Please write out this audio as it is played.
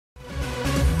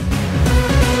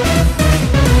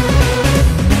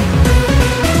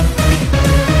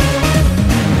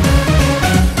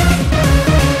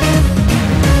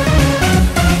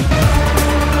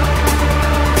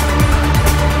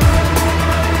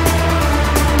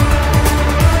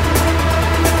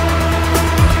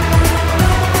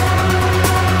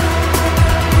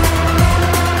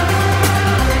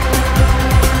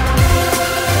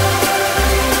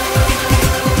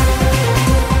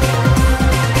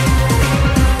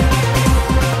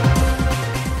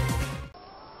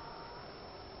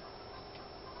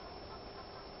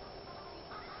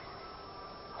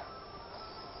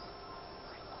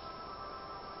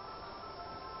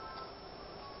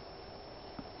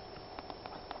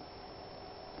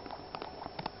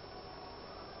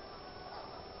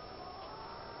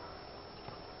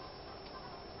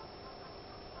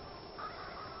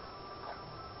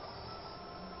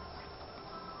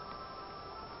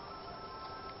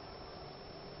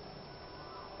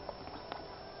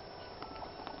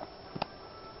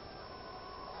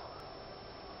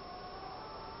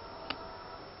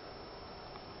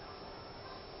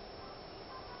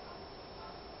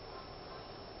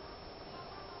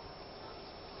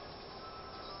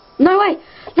No way!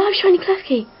 Live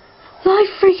TheShinyKlefki! Live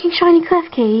freaking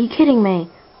TheShinyKlefki! Are you kidding me?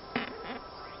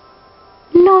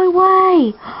 No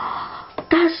way!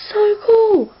 That's so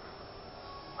cool!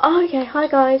 Okay, hi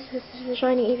guys, this is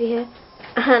TheShinyEeeveee here.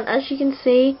 And as you can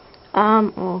see,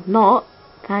 or not,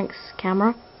 thanks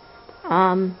camera,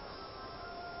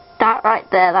 that right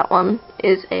there, that one,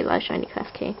 is a live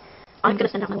TheShinyKlefki. I'm gonna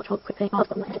send out my watchhog quickly. Oh, I've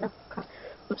got my head now. Crap.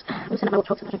 Oops. I'm gonna send out my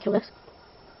watchhog so that I don't kill this.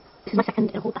 This is my second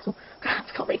in a horde battle. Crap,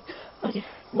 I can't read. Oh dear,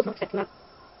 was not expecting that.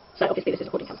 So obviously this is a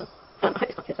horde encounter. I hope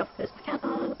this can't kill itself because I can't.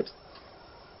 Oops.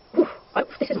 Oof. Oh,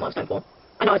 this isn't what I was going for.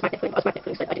 I know I was magnet fooling,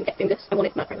 so I didn't get Foongus. I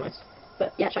wanted Murkrow most.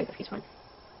 But yeah, TheShinyKlefki's fine.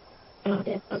 Oh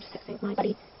dear, I'm just texting my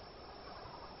buddy.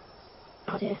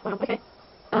 Oh dear, wow, okay.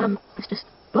 Let's just,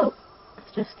 whoa.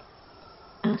 Let's just,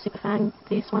 Super Fang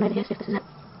this one over here, see if this is it.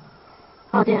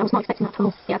 Oh dear, I was not expecting that at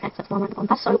all. Yeah, okay, so that's one right at the bottom.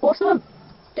 That's so awesome!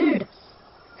 Dude!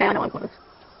 Okay, I know I'm going this.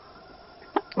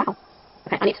 Wow.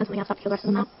 Okay, I need to send something else out to kill the rest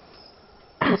of them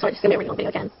now. Sorry, this is going to be a really long video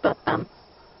again, but,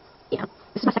 yeah.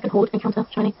 This is my second horde encounter,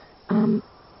 shiny.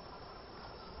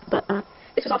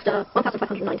 This was after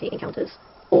 1,590 encounters,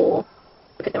 or,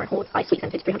 because they were in hordes, I sweet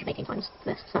scented 318 times for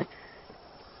this, so.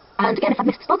 And again, if I'd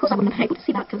missed the sparkles, I wouldn't have been able to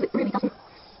see that, because it really doesn't,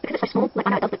 because it's so small, like, I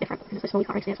know it does look different, because it's so small, you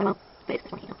can't really see it so well, but it's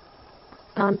this one here.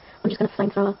 I'm just going to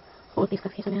flamethrower all of these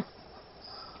Klefkis over here,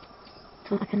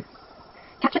 so that I can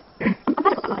catch it. I'm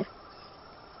glad I got that live.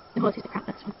 The quality's a bit crap,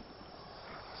 but this one.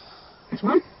 This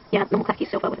one. Yeah, normal Klefki's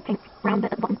silver with a pink round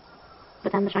bit at the bottom.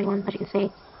 But then the shiny one, as you can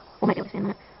see, or maybe I'll see in a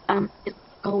minute, is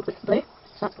gold with blue,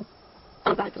 so that's cool.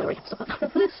 And I'm glad because I already have stuff up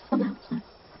for this thumbnail, so,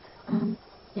 yeah. I'm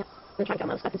going to try and get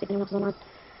my other stuff and see if anyone else is online.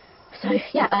 So,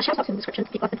 yeah, shout out in the description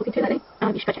to people I've been talking to lately.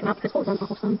 You should go check them out because all of them are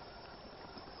awesome.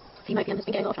 Female PM has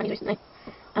been getting a lot of shinies recently.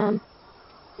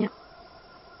 Yeah.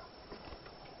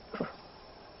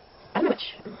 I don't know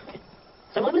which. Okay.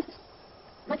 So what is this?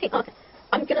 19. Oh, okay.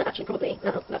 I'm gonna actually probably,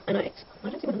 no, I know it's, I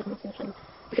don't see what I'm not shiny.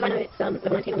 Because I know it's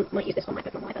level 19, I might use this on my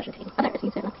Pokemon Y version team. I don't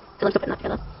really see it now, because I'm still putting that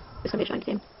together. It's gonna be a shiny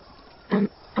team. I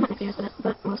might make videos with it,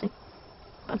 but we'll see.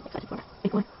 But I'm excited for it.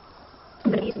 Big boy.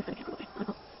 I'm gonna use them for the camera. I'm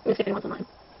gonna see if anyone's online.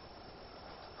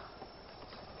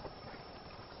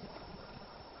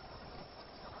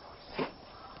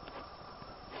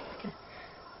 Okay.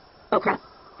 Oh crap.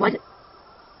 Why is it?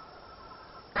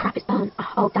 Crap, it's burnt.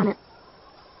 Oh, damn it.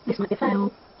 This might be a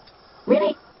fail.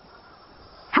 Really?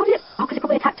 How did it? Oh, because it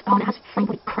probably attacked. Oh, and it has flame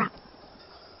body. Crap.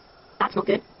 That's not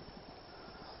good.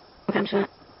 Okay, I'm sure.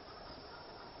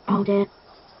 Oh dear.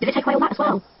 Did it take away all that as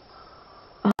well?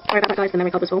 Oh, sorry about that, guys. The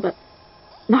memory card was full, but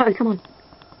no, come on.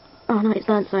 Oh no, it's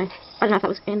burnt. So I don't know if that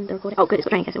was in the recording. Oh, good. It's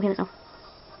got drain case. It'll heal itself.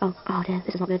 Oh dear.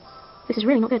 This is not good. This is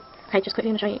really not good. Okay, just quickly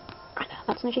gonna show you.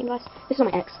 That's my cheating device. This is on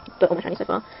my X, but on my shiny so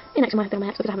far. In X, I might have been on my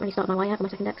X because I haven't really started my Y yet on my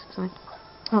second X. So,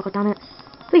 oh god damn it.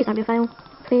 Please don't be a fail.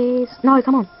 Please. No,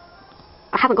 come on.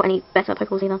 I haven't got any better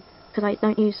Pokeballs either, because I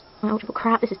don't use my Ultra Ball.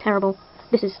 Crap, this is terrible.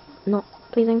 This is not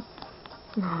pleasing.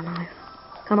 Oh no.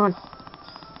 Come on.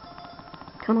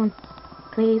 Come on.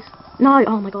 Please. No!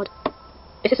 Oh my god.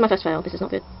 This is my first fail. This is not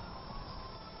good.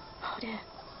 Oh dear.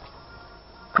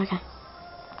 Okay.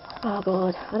 Oh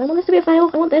god. I don't want this to be a fail.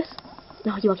 I want this.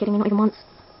 No, you are kidding me. Not even once.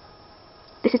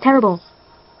 This is terrible.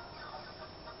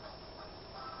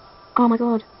 Oh my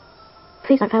god.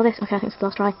 Please don't fail this. Okay, I think it's the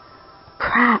last try.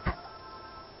 Crap.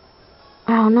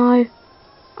 Oh no.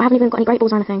 I haven't even got any Great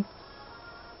Balls or anything.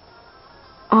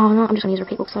 Oh no, I'm just going to use a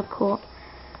repeat ball because I've caught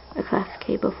a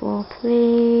Klefki before.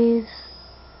 Please.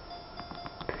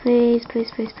 Please,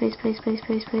 please, please, please, please, please,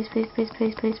 please, please, please, please,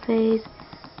 please, please, please.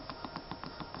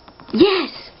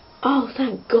 Yes! Oh,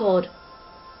 thank God.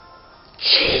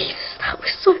 Jeez, that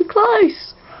was so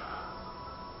close.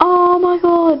 Oh my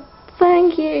god,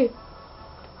 thank you.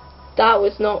 That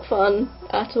was not fun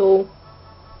at all.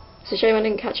 It's a shame I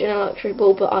didn't catch it in an electric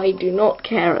ball, but I do not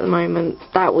care at the moment.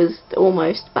 That was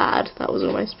almost bad. That was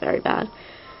almost very bad.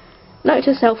 Note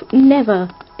to self, never,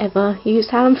 ever use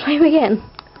Talonflame again.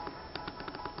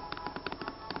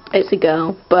 It's a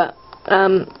girl, but,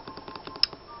 I'm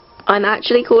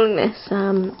actually calling this,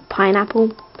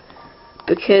 Pineapple,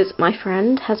 because my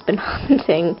friend has been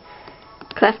hunting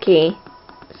Klefki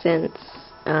since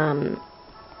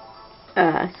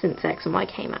X and Y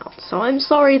came out. So I'm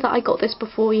sorry that I got this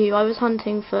before you. I was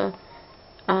hunting for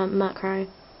Murkrow,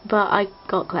 but I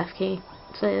got Klefki,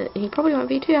 so he probably won't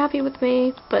be too happy with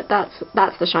me. But that's the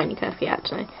TheShinyKlefki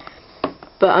actually.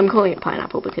 But I'm calling it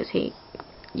Pineapple because he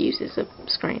uses a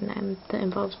screen name that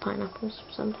involves pineapples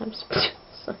sometimes.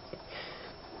 So,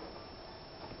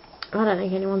 I don't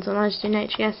think anyone's allowed to do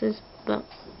HGSs, but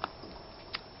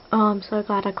oh, I'm so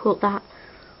glad I caught that.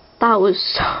 That was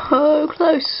so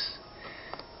close.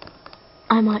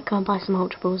 I might go and buy some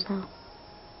Ultra Balls now.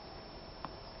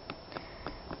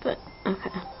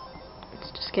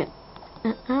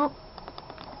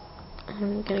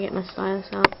 must try this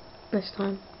out this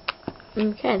time.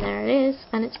 Okay, there it is,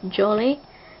 and it's jolly,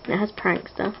 and it has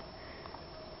Prankster.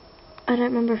 I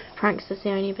don't remember if Prankster's the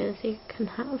only ability you can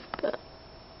have, but...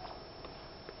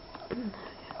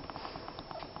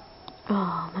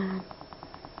 Oh, man.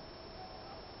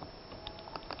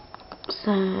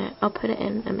 So, I'll put it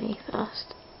in me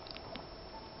first.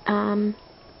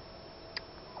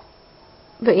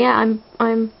 But yeah,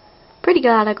 I'm pretty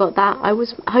glad I got that. I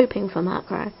was hoping for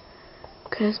Murkrow,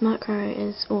 because Murkrow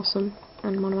is awesome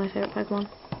and one of my favourite Pokemon.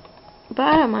 But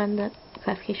I don't mind that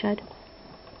Klefki showed.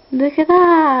 Look at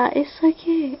that! It's so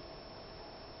cute!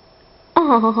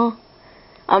 Oh,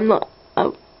 I'm not...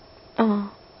 Oh,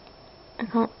 I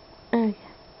can't... Okay.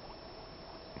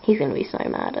 He's gonna be so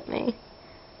mad at me.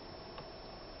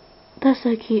 That's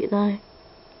so cute though.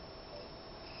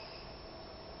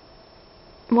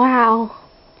 Wow.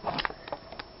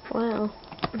 Well,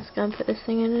 let's go and put this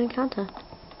thing in an encounter.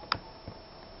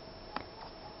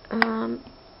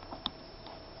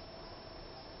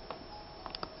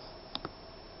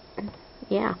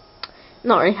 Yeah.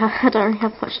 I don't really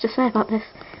have much to say about this.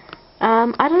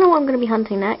 I don't know what I'm going to be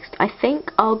hunting next. I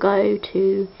think I'll go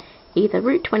to either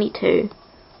Route 22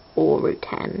 or Route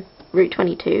 10. Route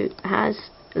 22 has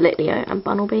Litleo and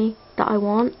Bunnelby that I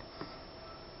want,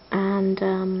 and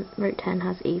Route 10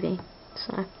 has Eevee.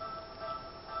 So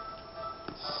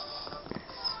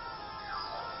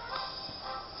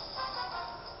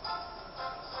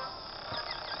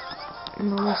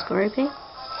normal Scorpy.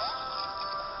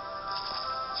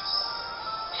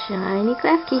 Shiny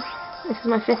Klefki. This is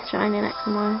my 5th shiny in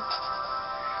XMY.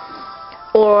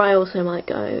 Or I also might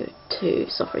go to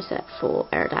soft reset for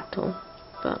Aerodactyl,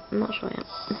 but I'm not sure yet.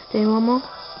 Let's do one more.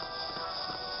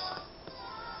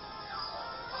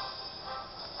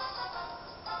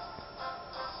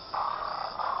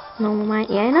 Normal Might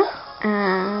Yena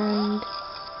and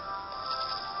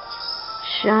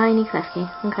Shiny Klefki.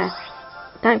 Okay.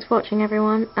 Thanks for watching,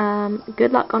 everyone.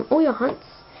 Good luck on all your hunts.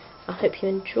 I hope you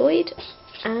enjoyed,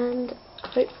 and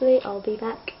hopefully I'll be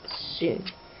back soon.